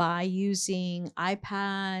by using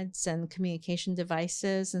iPads and communication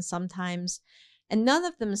devices, and sometimes, and none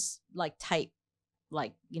of them like type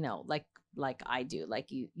like, you know, like I do, like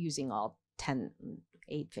using all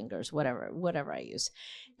 8 fingers, whatever I use.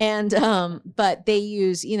 And but they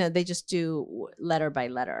use, you know, they just do letter by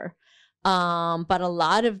letter. But a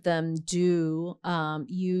lot of them do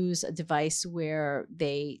use a device where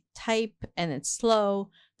they type and it's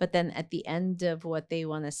slow, but then at the end of what they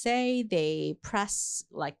want to say, they press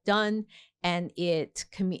like done, and it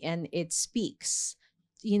speaks,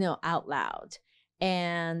 you know, out loud.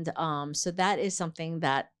 And so that is something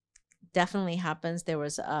that definitely happens. There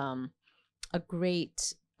was a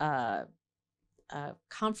great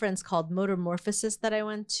conference called Motormorphosis that I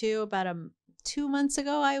went to about 2 months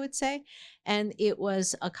ago, I would say. And it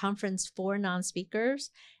was a conference for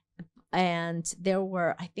non-speakers. And there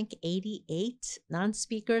were, I think, 88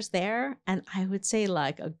 non-speakers there. And I would say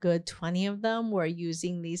like a good 20 of them were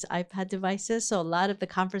using these iPad devices. So a lot of the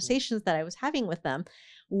conversations that I was having with them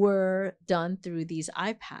were done through these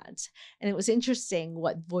iPads. And it was interesting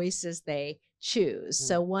what voices they choose.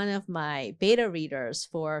 So one of my beta readers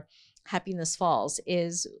for Happiness Falls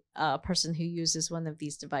is a person who uses one of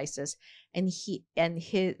these devices, and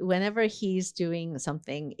whenever he's doing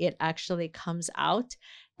something, it actually comes out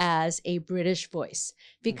as a British voice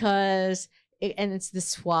because and it's the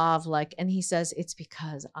suave, like, and he says, it's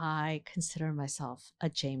because I consider myself a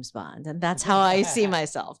James Bond, and that's how I see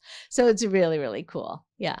myself. So it's really, really cool.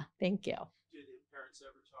 Yeah. Thank you.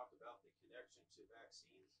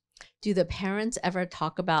 Do the parents ever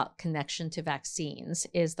talk about connection to vaccines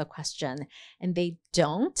is the question. And they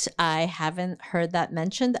don't. I haven't heard that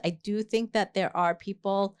mentioned. I do think that there are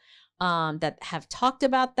people that have talked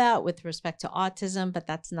about that with respect to autism, but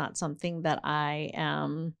that's not something that I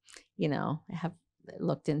have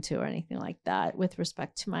looked into or anything like that with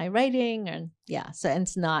respect to my writing. And so and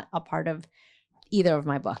it's not a part of either of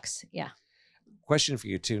my books. Yeah. Question for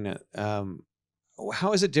you too, Nat.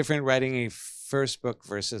 How is it different writing a first book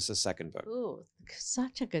versus a second book? Ooh,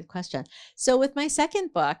 such a good question. So with my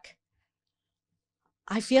second book,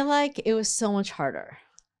 I feel like it was so much harder.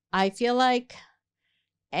 I feel like,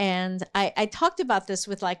 and I talked about this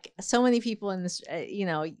with like so many people in this,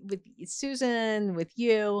 with Susan, with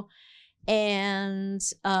you. And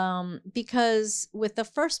because with the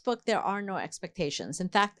first book, there are no expectations. In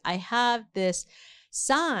fact, I have this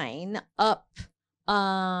sign up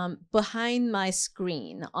behind my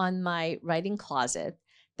screen on my writing closet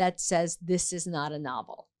that says, "This is not a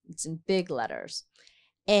novel." It's in big letters.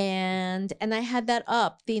 And I had that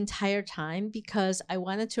up the entire time because I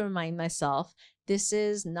wanted to remind myself, this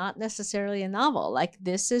is not necessarily a novel. Like,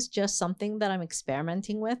 this is just something that I'm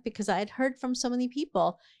experimenting with, because I had heard from so many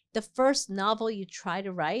people, the first novel you try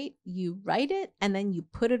to write, you write it and then you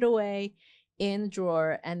put it away in the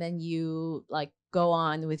drawer, and then you like go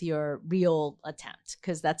on with your real attempt,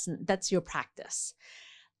 because that's your practice.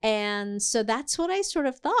 And so that's what I sort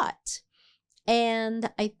of thought.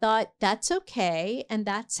 And I thought that's okay. And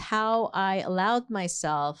that's how I allowed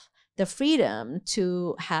myself the freedom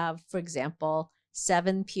to have, for example,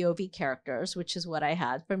 7 POV characters, which is what I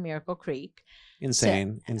had for Miracle Creek.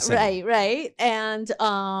 Insane. Right. And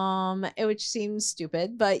which seems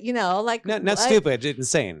stupid, but like not stupid,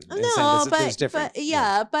 insane. No, There's difference.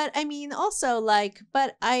 But I mean, also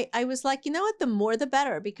but I was like, you know what, the more the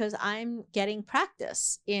better, because I'm getting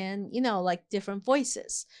practice in, like different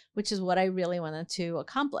voices, which is what I really wanted to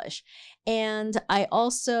accomplish. And I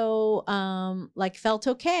also like felt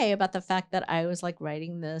okay about the fact that I was like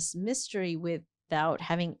writing this mystery without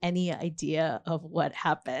having any idea of what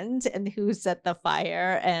happened and who set the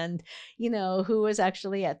fire and, who was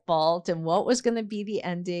actually at fault and what was going to be the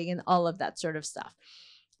ending and all of that sort of stuff.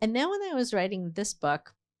 And then when I was writing this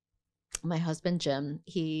book, my husband, Jim,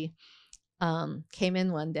 he came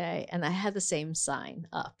in one day and I had the same sign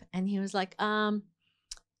up, and he was like, you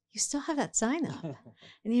still have that sign up?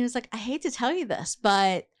 And he was like, I hate to tell you this,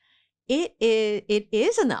 but it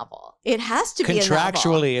is a novel. It has to be a novel.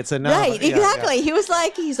 Contractually, it's a novel. Right, exactly. Yeah. He was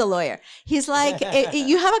like, he's a lawyer. He's like,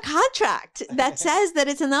 you have a contract that says that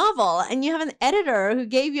it's a novel, and you have an editor who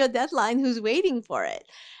gave you a deadline who's waiting for it.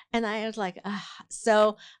 And I was like,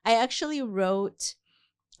 so I actually wrote,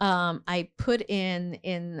 I put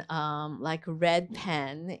in like red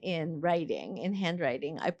pen in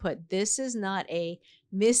handwriting, I put, this is not a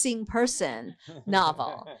missing person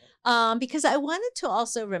novel. Because I wanted to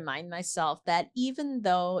also remind myself that even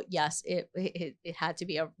though, yes, it had to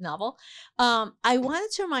be a novel, I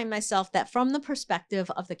wanted to remind myself that from the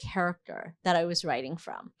perspective of the character that I was writing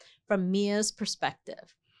from Mia's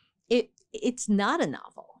perspective, it's not a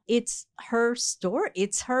novel. It's her story.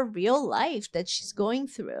 It's her real life that she's going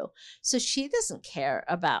through. So she doesn't care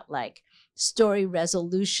about like story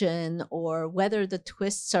resolution or whether the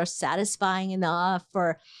twists are satisfying enough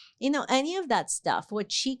or, any of that stuff.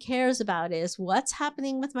 What she cares about is what's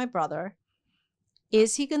happening with my brother.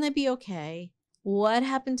 Is he going to be okay? What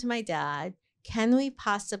happened to my dad? Can we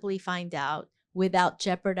possibly find out without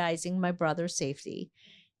jeopardizing my brother's safety?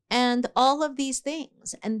 And all of these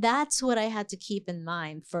things. And that's what I had to keep in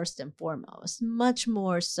mind first and foremost, much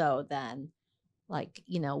more so than like,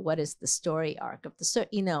 what is the story arc of the story,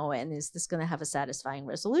 and is this going to have a satisfying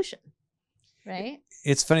resolution? Right.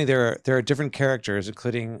 It's funny. There are different characters,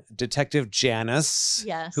 including Detective Janice,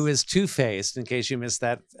 yes, who is two-faced. In case you missed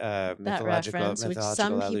that mythological reference, which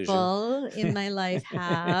some allusion. People in my life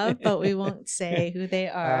have, but we won't say who they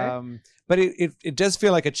are. But it does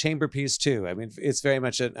feel like a chamber piece too. I mean, it's very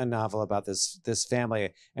much a novel about this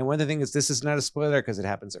family. And one of the things, this is not a spoiler because it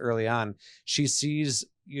happens early on. She sees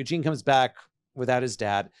Eugene comes back without his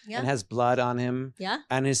dad and has blood on him. Yeah.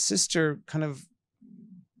 And his sister kind of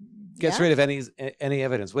gets rid of any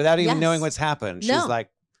evidence without even knowing what's happened. She's like,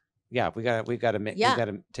 yeah, we got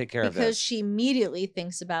to take care of this. Because she immediately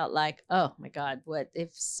thinks about like, oh my God, what if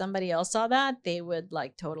somebody else saw that? They would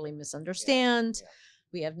like totally misunderstand. Yeah.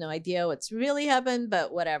 We have no idea what's really happened,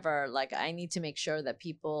 but whatever. Like, I need to make sure that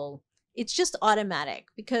people, it's just automatic,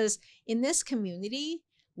 because in this community,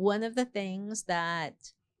 one of the things that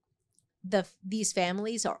these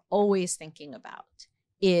families are always thinking about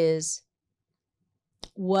is,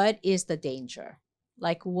 what is the danger?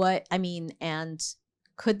 Like and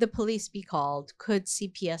could the police be called? Could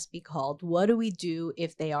CPS be called? What do we do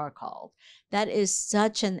if they are called? That is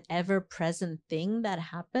such an ever-present thing that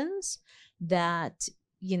happens that,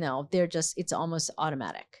 it's almost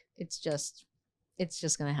automatic. It's just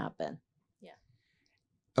going to happen. Yeah.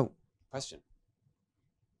 Oh, question.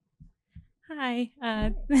 Hi.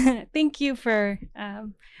 Thank you for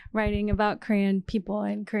writing about Korean people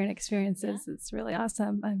and Korean experiences. Yeah. It's really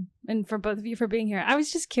awesome. And for both of you for being here. I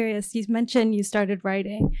was just curious, you mentioned you started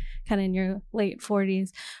writing kind of in your late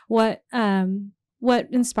 40s. What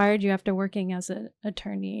inspired you after working as an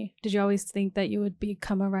attorney? Did you always think that you would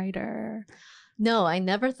become a writer? No, I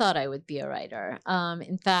never thought I would be a writer.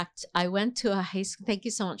 In fact, I went to a high school. Thank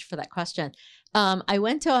you so much for that question. I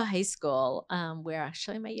went to a high school where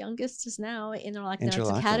actually my youngest is now in Interlochen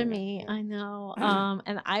Arts Academy. Yeah. I know.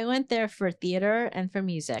 And I went there for theater and for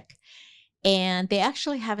music. And they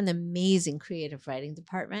actually have an amazing creative writing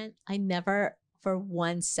department. I never for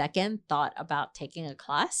 1 second thought about taking a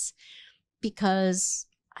class because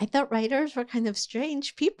I thought writers were kind of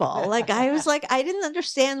strange people. Like I was like, I didn't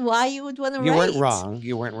understand why you would want to write.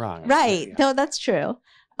 You weren't wrong. Right. Yeah. No, that's true.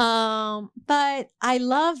 But I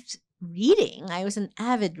loved reading. I was an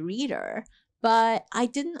avid reader, but I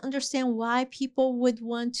didn't understand why people would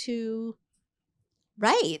want to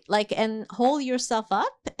write like and hold yourself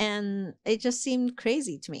up, and it just seemed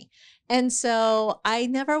crazy to me. And so I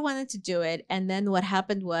never wanted to do it. And then what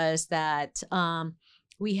happened was that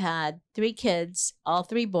we had 3 kids, all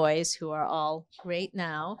 3 boys who are all great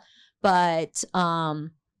now, but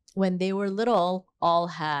when they were little, all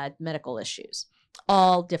had medical issues,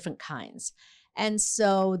 all different kinds. And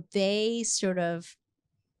so they sort of,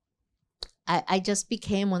 I just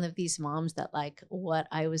became one of these moms that like what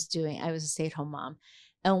I was doing, I was a stay-at-home mom.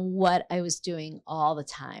 And what I was doing all the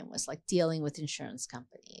time was like dealing with insurance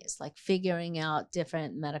companies, like figuring out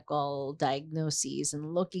different medical diagnoses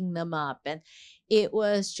and looking them up. And it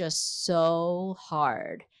was just so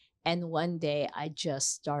hard. And one day I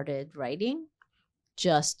just started writing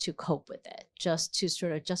just to cope with it, just to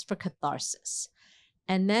sort of, just for catharsis.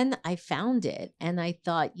 And then I found it and I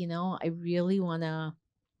thought, I really want to,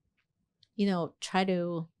 try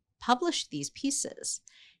to publish these pieces.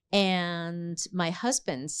 And my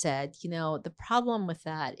husband said, the problem with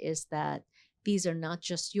that is that these are not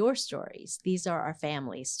just your stories. These are our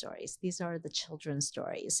family's stories. These are the children's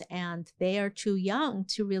stories. And they are too young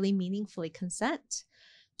to really meaningfully consent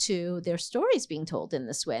to their stories being told in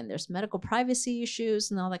this way. And there's medical privacy issues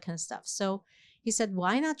and all that kind of stuff. So he said,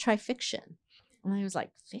 why not try fiction? And I was like,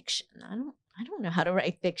 fiction? I don't know how to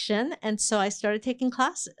write fiction. And so I started taking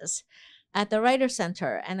classes at the Writer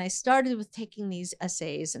Center. And I started with taking these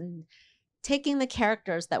essays and taking the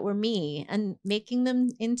characters that were me and making them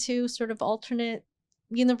into sort of alternate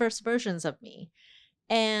universe versions of me.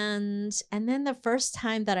 And then the first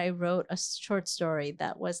time that I wrote a short story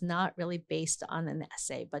that was not really based on an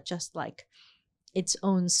essay, but just like its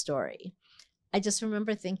own story, I just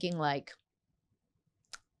remember thinking like,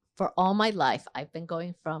 for all my life, I've been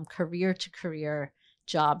going from career to career,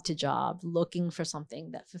 job to job, looking for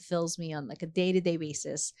something that fulfills me on like a day-to-day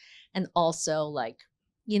basis. And also like,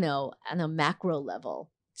 on a macro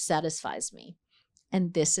level, satisfies me.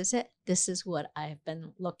 And this is it. This is what I've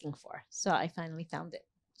been looking for. So I finally found it.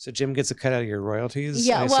 So Jim gets a cut out of your royalties?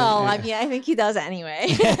 Yeah, well, I mean, I think he does anyway.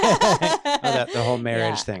 The whole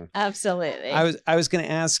marriage thing. Absolutely. I was going to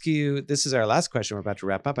ask you, this is our last question. We're about to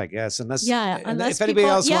wrap up, I guess. Unless if anybody people,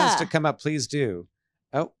 else wants to come up, please do.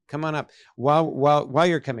 Oh, come on up. While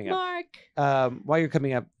you're coming up. Mark. While you're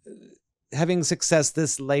coming up, having success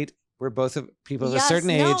this late, we're both people of a certain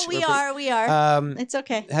age. No, we are. It's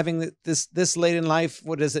okay. Having this late in life,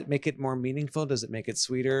 what does it make it more meaningful? Does it make it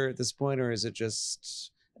sweeter at this point, or is it just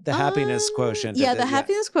the happiness quotient? Yeah, the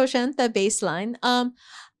happiness quotient, the baseline.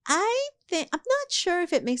 I think, I'm not sure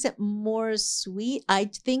if it makes it more sweet. I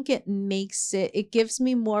think it gives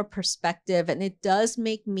me more perspective, and it does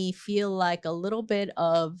make me feel like a little bit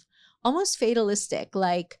of almost fatalistic.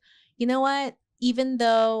 Like, you know what? Even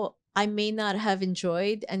though I may not have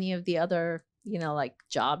enjoyed any of the other, like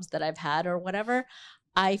jobs that I've had or whatever,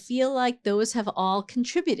 I feel like those have all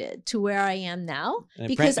contributed to where I am now.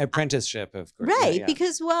 Because apprenticeship, of course. Right. Yeah.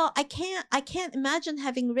 Because, well, I can't imagine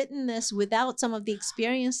having written this without some of the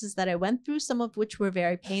experiences that I went through, some of which were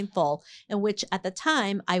very painful and which at the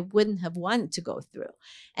time I wouldn't have wanted to go through.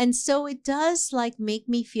 And so it does like make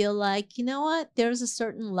me feel like, you know what, there's a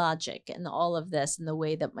certain logic in all of this and the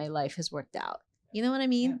way that my life has worked out. You know what I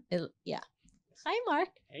mean? Yeah. Hi, Mark.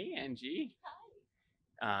 Hey, Angie.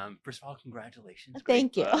 First of all, congratulations.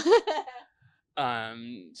 Thank you.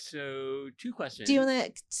 So 2 questions. Do you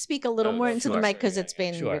want to speak a little more into the mic because it's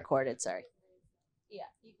been sure. recorded? Sorry. Yeah,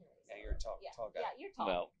 you can. Yeah, you're a tall guy. Yeah, you're tall.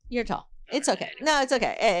 Well, you're tall. It's okay. No, it's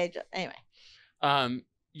okay. Anyway.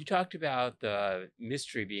 You talked about the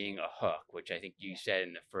mystery being a hook, which I think you said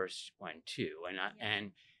in the first one too,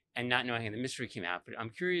 and not knowing how the mystery came out. But I'm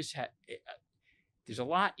curious. There's a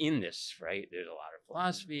lot in this, right? There's a lot of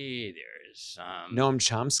philosophy. There's Noam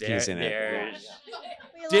Chomsky's in it. There's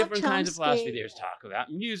different kinds of philosophy. There's talk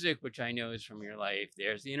about music, which I know is from your life.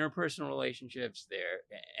 There's the interpersonal relationships there,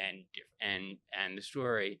 and the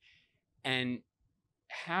story. And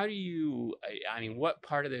how do you? I mean, what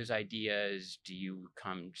part of those ideas do you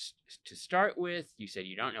come to start with? You said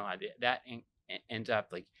you don't know how that ends up.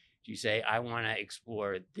 Like, do you say I want to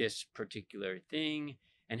explore this particular thing,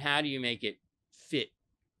 and how do you make it fit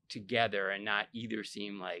together and not either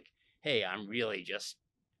seem like, hey, I just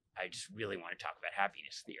really want to talk about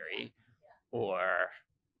happiness theory, or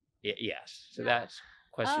yes. So that's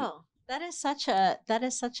question. Oh, that is such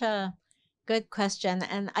a good question,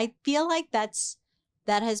 and I feel like that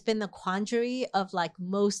has been the quandary of like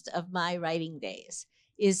most of my writing days.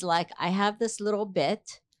 Is like I have this little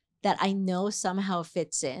bit that I know somehow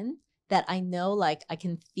fits in, that I know like I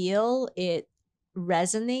can feel it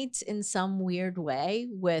resonates in some weird way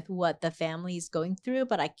with what the family is going through,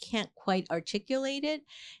 but I can't quite articulate it.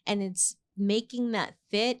 And it's making that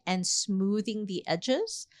fit and smoothing the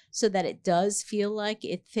edges so that it does feel like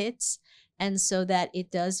it fits, and so that it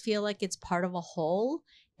does feel like it's part of a whole,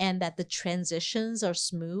 and that the transitions are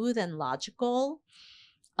smooth and logical,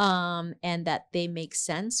 and that they make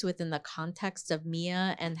sense within the context of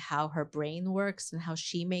Mia and how her brain works and how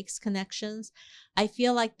she makes connections. I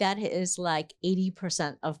feel like that is like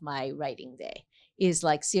 80% of my writing day, is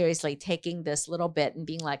like seriously taking this little bit and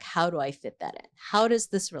being like, how do I fit that in? How does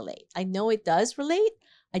this relate? I know it does relate.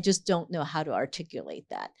 I just don't know how to articulate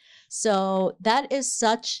that. So that is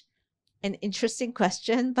such an interesting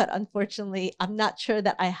question, but unfortunately, I'm not sure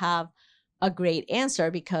that I have a great answer,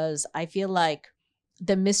 because I feel like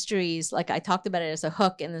the mysteries, like I talked about it as a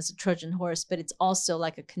hook and as a Trojan horse, but it's also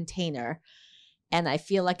like a container. And I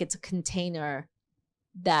feel like it's a container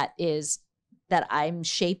that I'm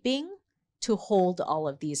shaping to hold all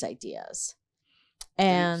of these ideas.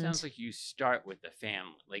 And it sounds like you start with the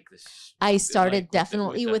family, like this. I started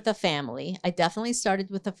definitely with a family. I definitely started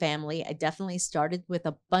with a family. I definitely started with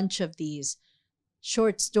a bunch of these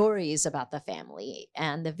short stories about the family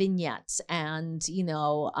and the vignettes, and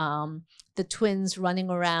the twins running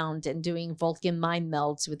around and doing Vulcan mind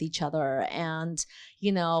melds with each other, and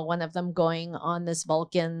one of them going on this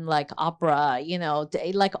Vulcan like opera,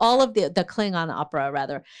 like all of the Klingon opera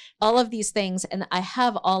rather, all of these things. And I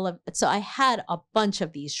have so I had a bunch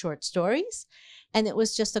of these short stories, and it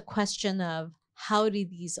was just a question of how do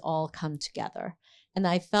these all come together. And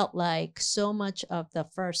I felt like so much of the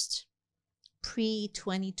first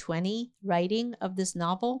pre-2020 writing of this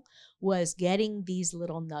novel was getting these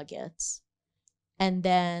little nuggets. And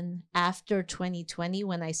then after 2020,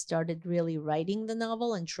 when I started really writing the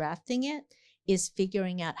novel and drafting it, is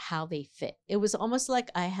figuring out how they fit. It was almost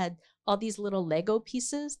like I had all these little Lego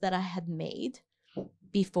pieces that I had made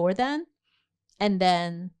before then. And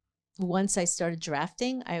then once I started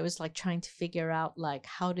drafting, I was like trying to figure out like,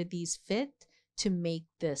 how do these fit to make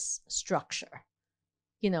this structure?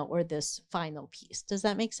 Or this final piece. Does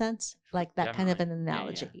that make sense? Like that kind of an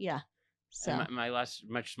analogy. Yeah. So my last,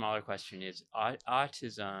 much smaller question is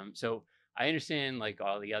autism. So I understand like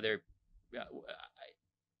all the other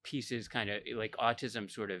pieces, kind of like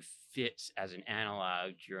autism sort of fits as an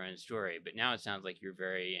analog to your own story. But now it sounds like you're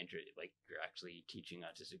very interested, like you're actually teaching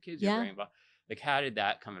autistic kids. You're very involved. Like, how did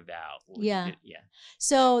that come about? Yeah.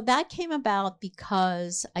 So that came about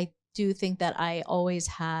because I do think that I always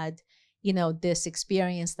had this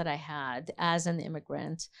experience that I had as an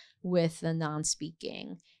immigrant with the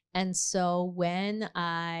non-speaking. And so when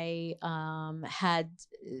I had,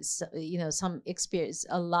 some experience,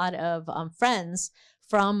 a lot of friends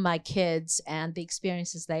from my kids and the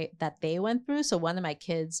experiences that they went through. So one of my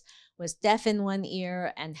kids was deaf in one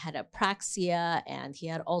ear and had apraxia, and he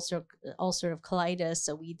had ulcerative colitis.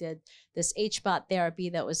 So we did this HBOT therapy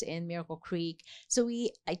that was in Miracle Creek. So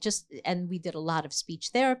we did a lot of speech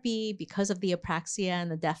therapy because of the apraxia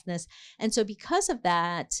and the deafness. And so because of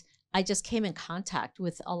that, I just came in contact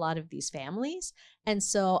with a lot of these families. And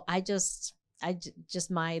so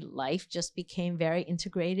my life just became very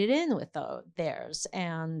integrated in with theirs,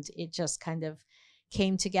 and it just kind of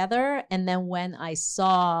came together. And then when I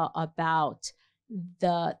saw about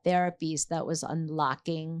the therapies that was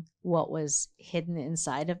unlocking what was hidden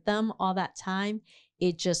inside of them all that time,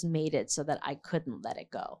 it just made it so that I couldn't let it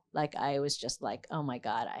go. Like I was just like, oh my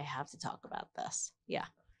God, I have to talk about this. Yeah.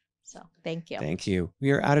 So thank you. Thank you.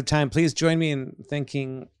 We are out of time. Please join me in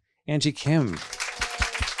thanking Angie Kim.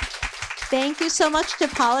 Thank you so much to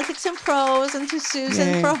Politics and Prose and to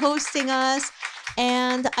Susan for hosting us.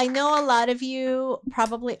 And I know a lot of you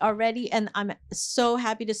probably already, and I'm so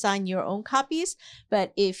happy to sign your own copies.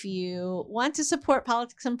 But if you want to support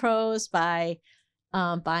Politics and Prose by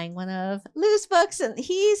buying one of Lou's books, and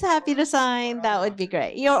he's happy to sign, that would be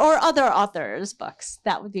great. Or other authors' books,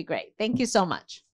 that would be great. Thank you so much.